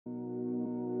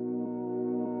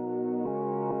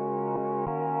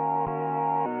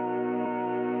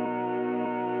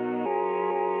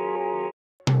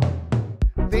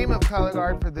theme of Color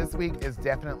Guard for this week is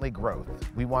definitely growth.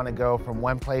 We want to go from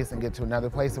one place and get to another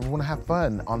place, and we want to have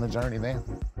fun on the journey there.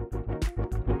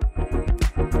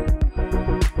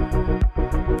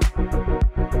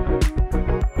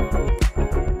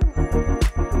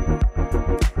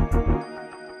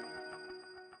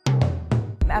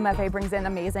 MFA brings in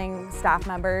amazing staff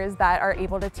members that are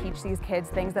able to teach these kids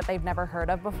things that they've never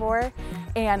heard of before.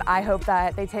 And I hope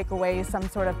that they take away some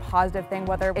sort of positive thing,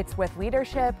 whether it's with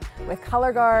leadership, with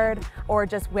Color Guard, or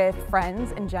just with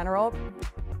friends in general.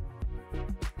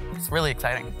 It's really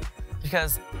exciting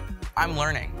because I'm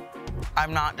learning.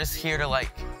 I'm not just here to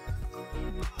like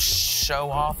show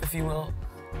off, if you will.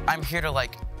 I'm here to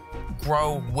like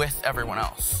grow with everyone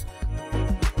else.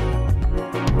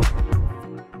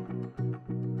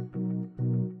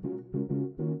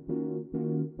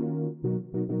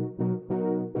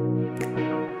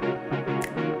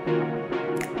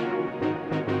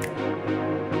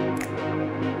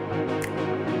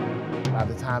 By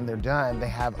the time they're done, they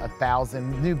have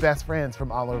 1,000 new best friends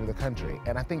from all over the country.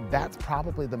 And I think that's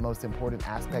probably the most important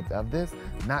aspect of this,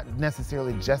 not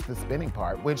necessarily just the spinning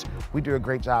part, which we do a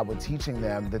great job with teaching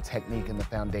them the technique and the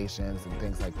foundations and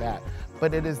things like that.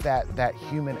 But it is that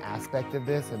human aspect of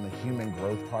this and the human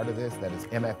growth part of this that is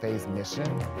MFA's mission.